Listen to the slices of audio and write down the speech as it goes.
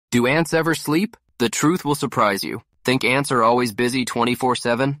Do ants ever sleep? The truth will surprise you. Think ants are always busy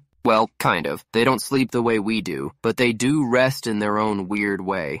 24/7? Well, kind of. They don't sleep the way we do, but they do rest in their own weird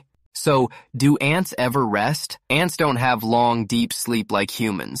way. So, do ants ever rest? Ants don't have long, deep sleep like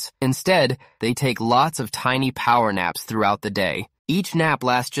humans. Instead, they take lots of tiny power naps throughout the day. Each nap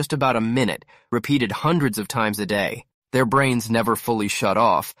lasts just about a minute, repeated hundreds of times a day. Their brains never fully shut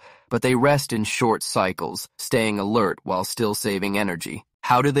off, but they rest in short cycles, staying alert while still saving energy.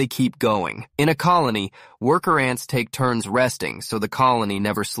 How do they keep going? In a colony, worker ants take turns resting so the colony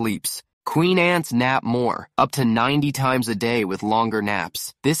never sleeps. Queen ants nap more, up to 90 times a day with longer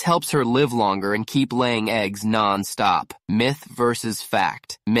naps. This helps her live longer and keep laying eggs non-stop. Myth versus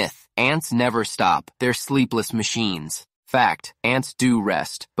fact. Myth. Ants never stop. They're sleepless machines. Fact. Ants do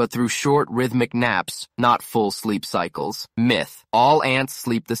rest, but through short rhythmic naps, not full sleep cycles. Myth. All ants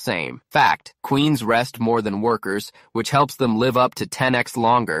sleep the same. Fact. Queens rest more than workers, which helps them live up to 10x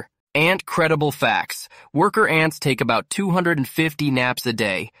longer. Ant credible facts. Worker ants take about 250 naps a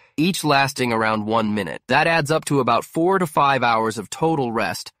day, each lasting around 1 minute. That adds up to about 4 to 5 hours of total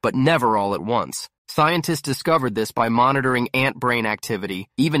rest, but never all at once. Scientists discovered this by monitoring ant brain activity.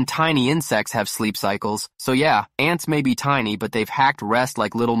 Even tiny insects have sleep cycles. So yeah, ants may be tiny, but they've hacked rest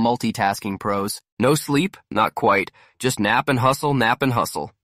like little multitasking pros. No sleep? Not quite. Just nap and hustle, nap and hustle.